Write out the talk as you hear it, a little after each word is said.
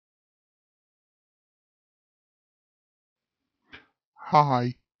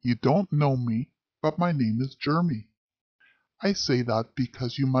Hi, you don't know me, but my name is Jeremy. I say that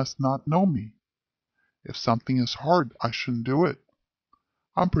because you must not know me. If something is hard, I shouldn't do it.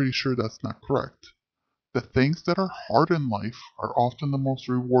 I'm pretty sure that's not correct. The things that are hard in life are often the most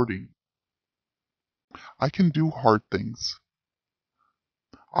rewarding. I can do hard things.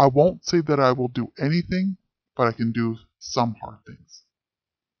 I won't say that I will do anything, but I can do some hard things.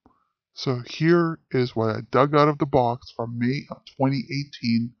 So here is what I dug out of the box from May of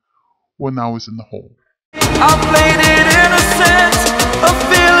 2018 when I was in the hole. I played it innocent, a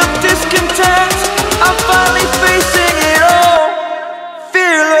feel of discontent. I'm finally facing it all,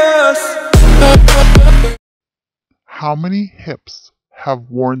 fearless. How many hips have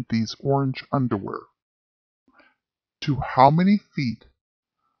worn these orange underwear? To how many feet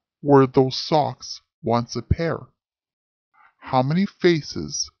were those socks once a pair? How many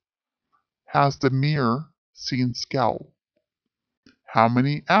faces has the mirror seen scowl? How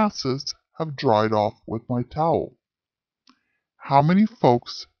many asses have dried off with my towel? How many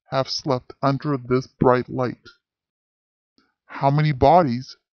folks have slept under this bright light? How many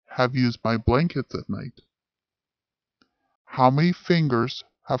bodies have used my blankets at night? How many fingers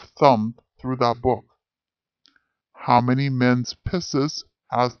have thumbed through that book? How many men's pisses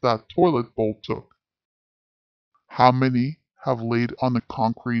has that toilet bowl took? How many have laid on the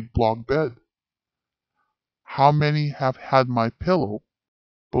concrete block bed? How many have had my pillow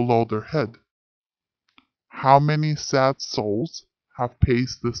below their head? How many sad souls have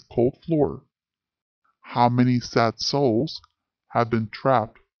paced this cold floor? How many sad souls have been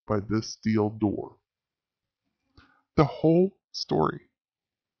trapped by this steel door? The whole story.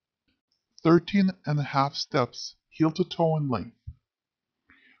 13.5 steps, heel to toe in length.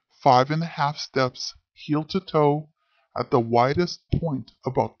 5.5 steps, heel to toe, at the widest point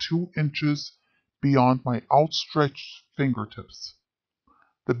about 2 inches beyond my outstretched fingertips.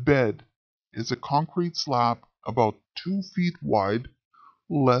 The bed is a concrete slab about 2 feet wide,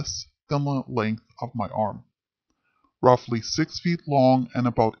 less than the length of my arm, roughly 6 feet long and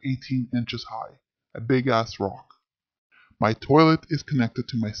about 18 inches high, a big-ass rock. My toilet is connected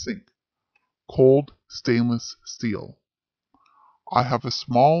to my sink, cold stainless steel. I have a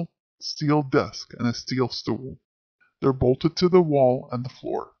small steel desk and a steel stool. They're bolted to the wall and the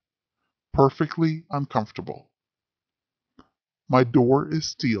floor, perfectly uncomfortable. My door is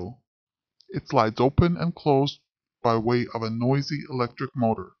steel. It slides open and closed by way of a noisy electric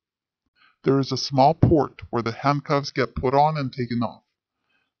motor. There is a small port where the handcuffs get put on and taken off.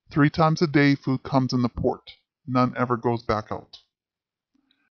 3 times a day food comes in the port. None ever goes back out.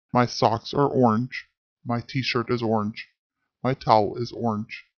 My socks are orange. My t-shirt is orange. My towel is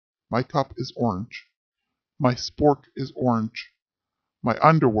orange. My cup is orange. My spork is orange. My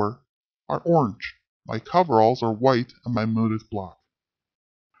underwear are orange. My coveralls are white and my mood is black.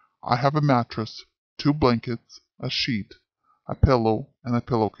 I have a mattress, 2 blankets, a sheet, a pillow, and a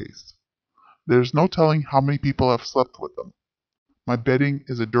pillowcase. There's no telling how many people have slept with them. My bedding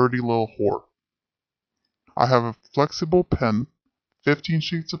is a dirty little whore. I have a flexible pen, 15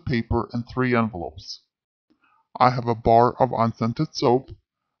 sheets of paper, and 3 envelopes. I have a bar of unscented soap,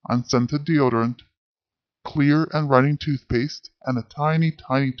 unscented deodorant, clear and running toothpaste, and a tiny,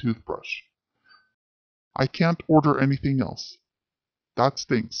 tiny toothbrush. I can't order anything else. That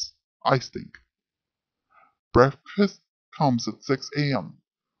stinks. I stink. Breakfast comes at 6 a.m.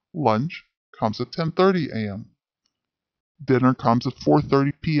 Lunch comes at 10:30 a.m. Dinner comes at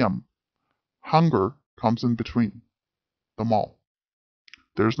 4:30 p.m. Hunger comes in between them all.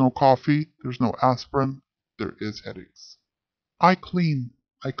 There's no coffee, there's no aspirin, there is headaches. I clean.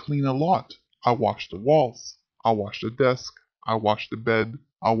 I clean a lot. I wash the walls. I wash the desk. I wash the bed.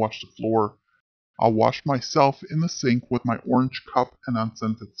 I wash the floor. I wash myself in the sink with my orange cup and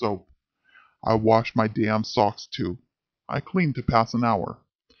unscented soap. I wash my damn socks too. I clean to pass an hour.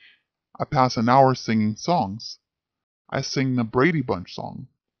 I pass an hour singing songs. I sing the Brady Bunch song.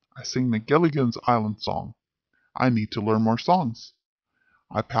 I sing the Gilligan's Island song. I need to learn more songs.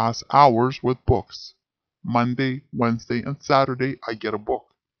 I pass hours with books. Monday, Wednesday, and Saturday I get a book.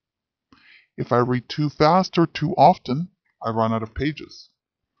 If I read too fast or too often, I run out of pages.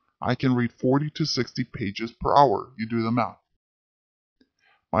 I can read 40 to 60 pages per hour. You do the math.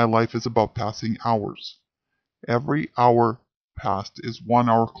 My life is about passing hours. Every hour passed is 1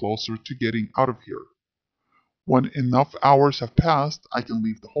 hour closer to getting out of here. When enough hours have passed, I can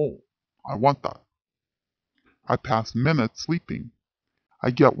leave the hole. I want that. I pass minutes sleeping. I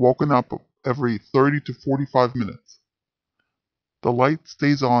get woken up every 30 to 45 minutes. The light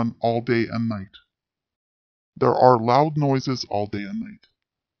stays on all day and night. There are loud noises all day and night.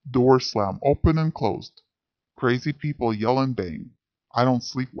 Doors slam open and closed. Crazy people yell and bang. I don't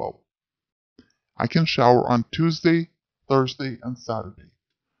sleep well. I can shower on Tuesday, Thursday, and Saturday.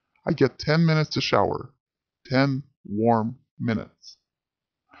 I get 10 minutes to shower. 10 warm minutes.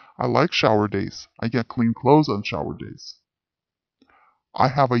 I like shower days. I get clean clothes on shower days. I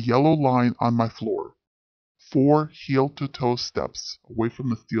have a yellow line on my floor. 4 heel-to-toe steps away from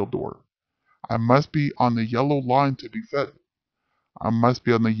the steel door. I must be on the yellow line to be fed. I must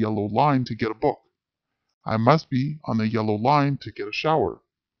be on the yellow line to get a book. I must be on the yellow line to get a shower.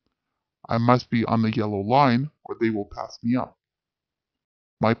 I must be on the yellow line or they will pass me up.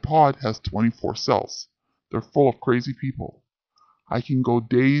 My pod has 24 cells. They're full of crazy people. I can go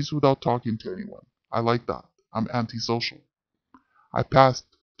days without talking to anyone. I like that. I'm antisocial. I passed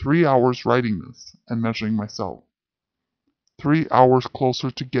 3 hours writing this and measuring my cell. 3 hours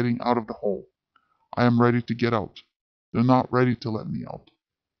closer to getting out of the hole. I am ready to get out. They're not ready to let me out.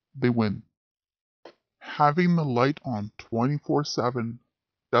 They win. Having the light on 24/7,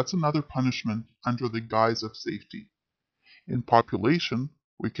 that's another punishment under the guise of safety. In population,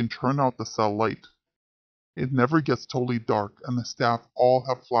 we can turn out the cell light. It never gets totally dark and the staff all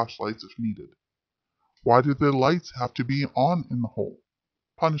have flashlights if needed. Why do the lights have to be on in the hole?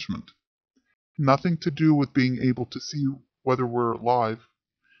 Punishment. Nothing to do with being able to see whether we're alive,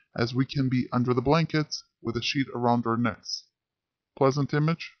 as we can be under the blankets with a sheet around our necks. Pleasant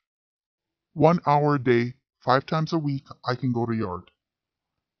image? 1 hour a day, 5 times a week, I can go to yard.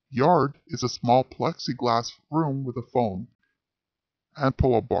 Yard is a small plexiglass room with a phone and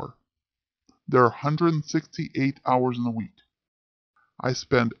pull-up bar. There are 168 hours in a week. I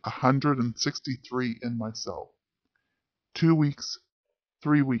spend 163 in my cell. 2 weeks,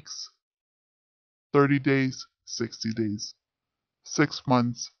 3 weeks, 30 days, 60 days, 6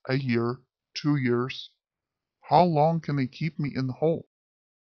 months, a year, 2 years. How long can they keep me in the hole?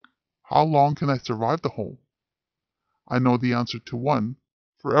 How long can I survive the hole? I know the answer to one,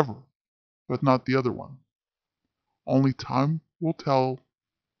 forever, but not the other one. Only time will tell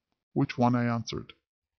which one I answered.